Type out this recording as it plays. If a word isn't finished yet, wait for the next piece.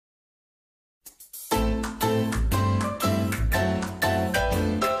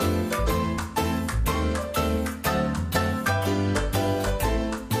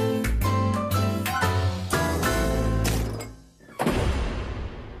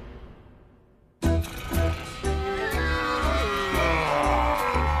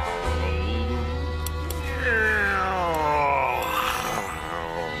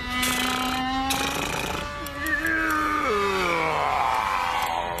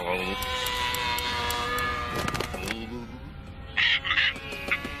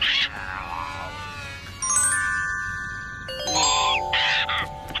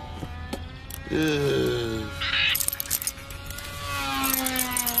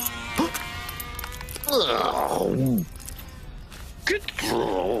Get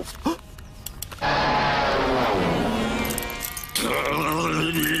through.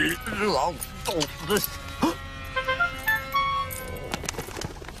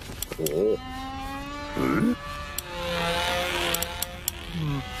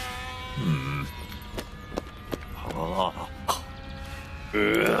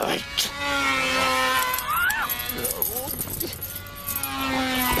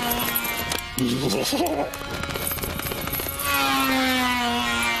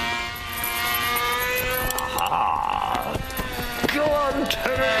 Oh. Go on,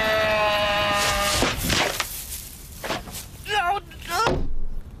 Terry! Out!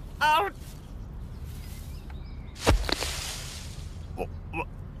 Out!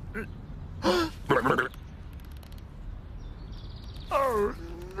 Oh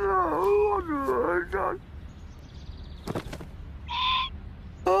no! What have I done?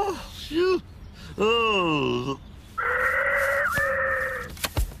 Oh, you! Oh!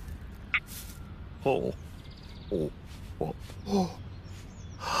 Oh! Oh! Oh! Oh!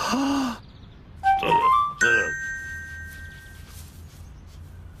 Teddy!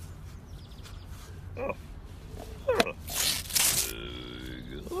 Oh, goodness!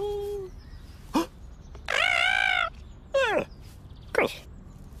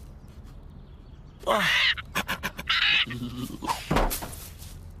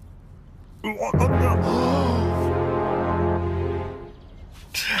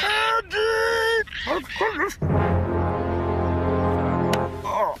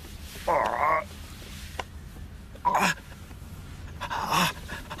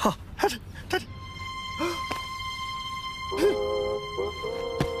 Teddy!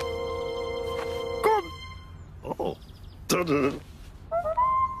 Gone! Oh, Teddy!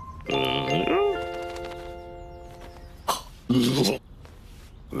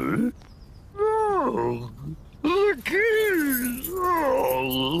 Oh, the keys!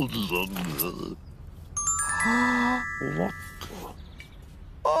 Oh, what?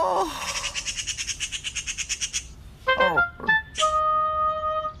 Oh! Oh!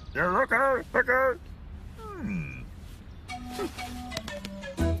 You're okay? Hmm.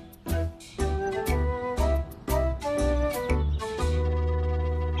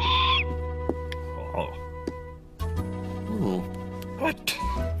 Oh. Oh. What?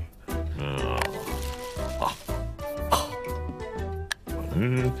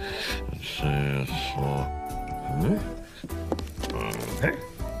 Let's see, so...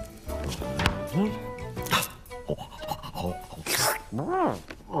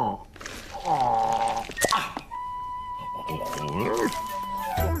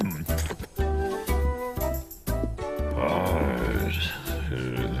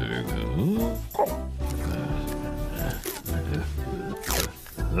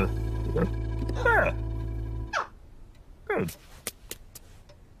 Good.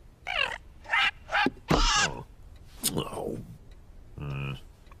 Oh.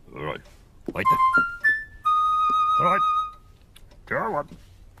 Right. Wait there. All right. Go on.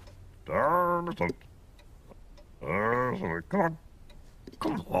 Turn it up. Come on.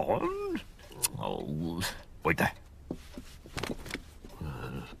 Come on. Oh. Wait there.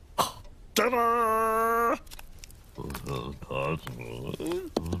 Ta-da!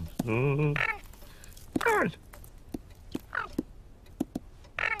 Good.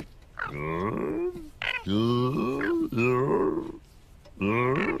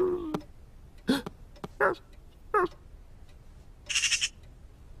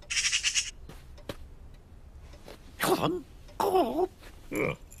 Come on. Oh.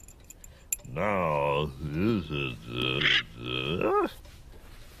 Yeah. Now, this is the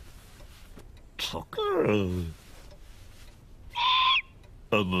soccer. And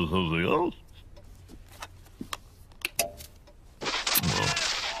there's something else.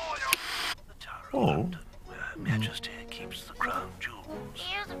 Where Her Majesty keeps the crown jewels.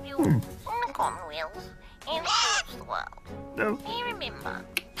 Here's a view on the Commonwealth and across the world. No. Hey, remember.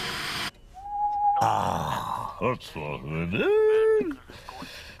 Ah, that's what it is.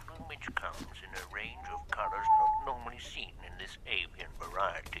 Plumage comes in a range of colors not normally seen in this avian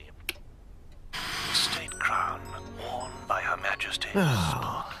variety. The state crown worn by Her Majesty.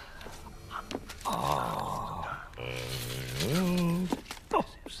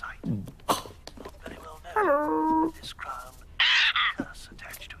 Sight. Not very well known. Hello. This crown has a curse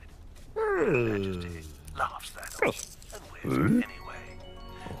attached to it. Her Majesty laughs that off and wears it anyway.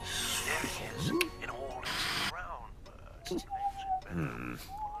 There it is in all its brown birds.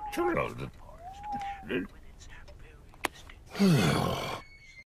 Check it out. With its very distinct